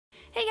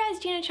Hey guys,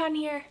 Gina-chan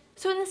here.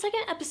 So in the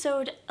second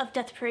episode of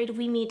Death Parade,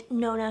 we meet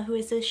Nona, who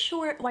is this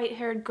short,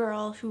 white-haired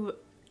girl who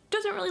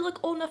doesn't really look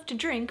old enough to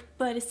drink,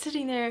 but is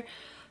sitting there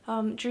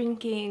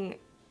drinking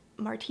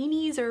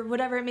martinis or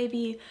whatever it may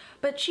be.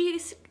 But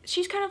she's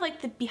kind of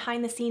like the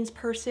behind-the-scenes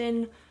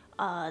person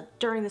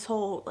during this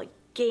whole like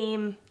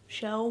game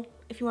show,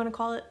 if you want to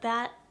call it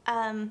that.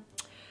 And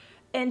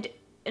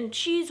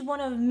she's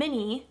one of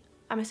many,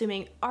 I'm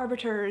assuming,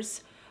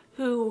 arbiters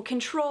who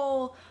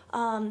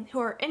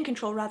are in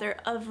control rather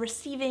of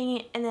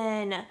receiving and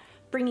then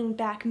bringing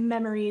back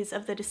memories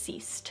of the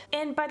deceased.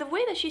 And by the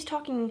way that she's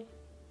talking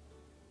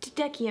to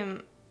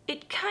Decim,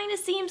 it kind of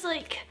seems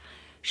like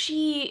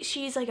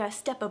she's like a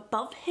step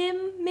above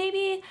him,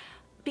 maybe,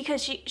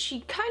 because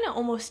she kind of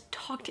almost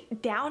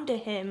talked down to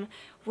him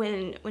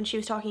when she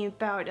was talking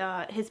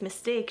about his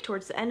mistake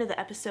towards the end of the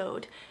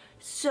episode.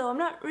 So I'm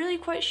not really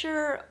quite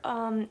sure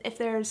if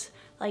there's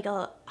like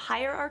a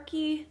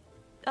hierarchy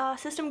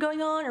system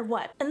going on or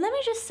what. And let me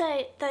just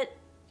say that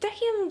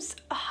Decim's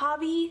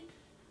hobby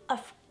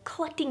of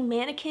collecting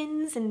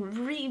mannequins and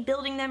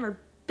rebuilding them or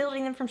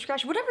building them from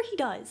scratch, whatever he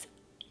does,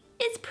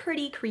 is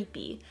pretty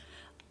creepy.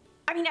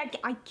 I mean,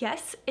 I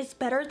guess it's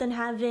better than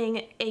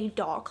having a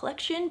doll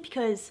collection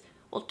because,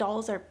 well,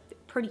 dolls are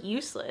pretty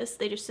useless.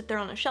 They just sit there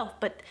on a shelf,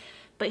 but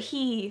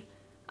he,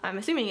 I'm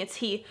assuming it's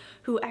he,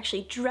 who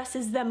actually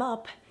dresses them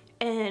up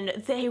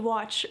and they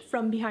watch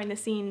from behind the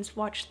scenes,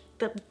 watch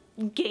the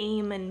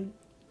game and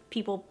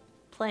people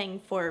playing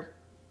for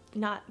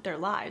not their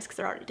lives because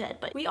they're already dead.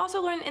 But we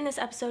also learn in this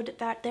episode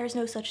that there's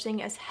no such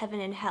thing as heaven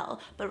and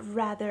hell, but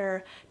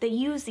rather they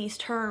use these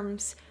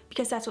terms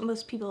because that's what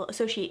most people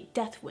associate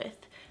death with,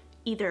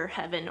 either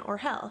heaven or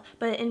hell.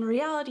 But in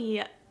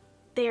reality,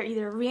 they are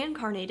either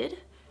reincarnated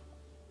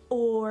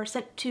or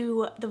sent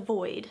to the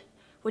void,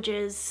 which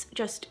is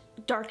just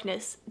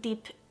darkness,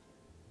 deep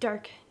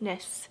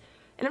darkness.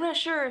 And I'm not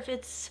sure if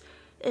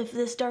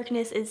this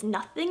darkness is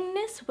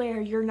nothingness, where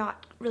you're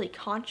not really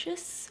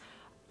conscious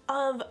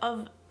of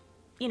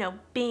you know,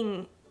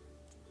 being,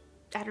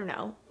 I don't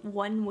know,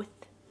 one with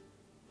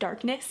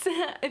darkness,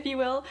 if you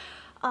will.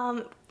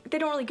 They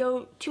don't really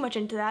go too much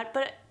into that,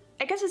 but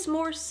I guess it's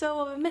more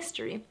so of a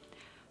mystery.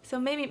 So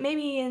maybe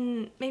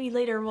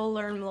later we'll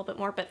learn a little bit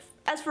more, but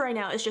as for right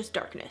now, it's just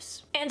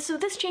darkness. And so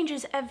this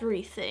changes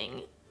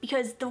everything,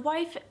 because the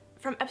wife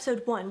from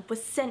episode 1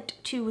 was sent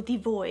to the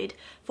void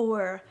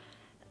for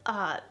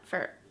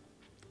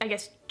I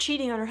guess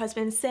cheating on her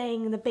husband,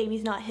 saying the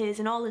baby's not his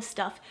and all this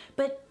stuff.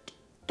 But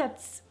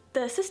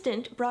the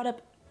assistant brought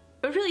up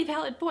a really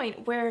valid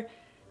point where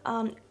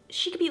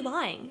she could be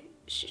lying.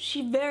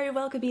 She very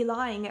well could be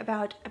lying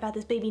about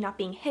this baby not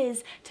being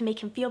his to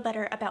make him feel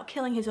better about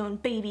killing his own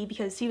baby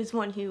because he was the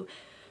one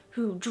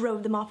who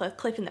drove them off a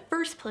cliff in the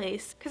first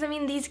place. Because I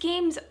mean, these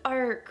games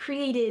are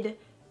created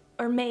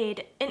or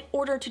made in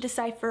order to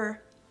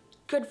decipher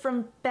good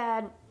from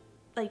bad,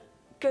 like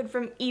good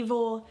from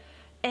evil,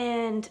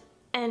 and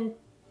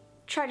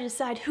try to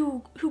decide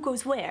who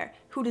goes where,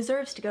 who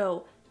deserves to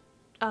go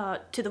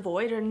to the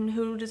void and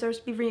who deserves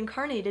to be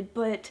reincarnated.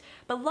 But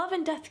love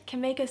and death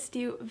can make us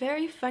do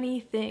very funny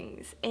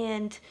things,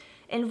 and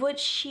what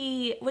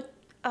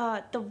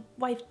the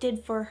wife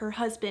did for her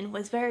husband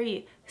was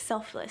very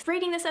selfless.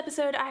 Rating this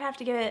episode, I'd have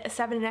to give it a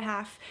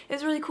 7.5. It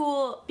was really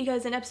cool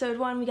because in episode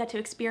 1 we got to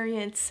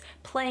experience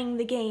playing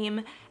the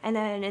game, and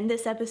then in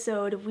this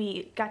episode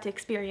we got to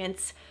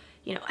experience,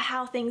 you know,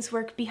 how things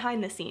work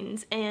behind the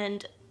scenes,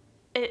 and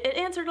it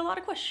answered a lot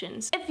of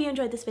questions. If you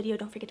enjoyed this video,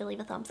 don't forget to leave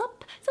a thumbs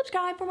up,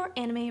 subscribe for more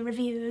anime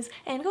reviews,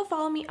 and go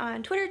follow me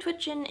on Twitter,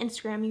 Twitch, and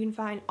Instagram. You can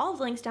find all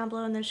the links down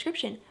below in the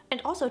description.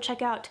 And also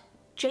check out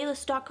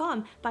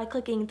jlist.com by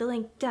clicking the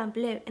link down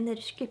below in the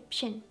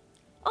description.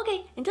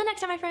 Okay, until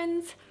next time, my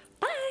friends,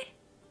 bye!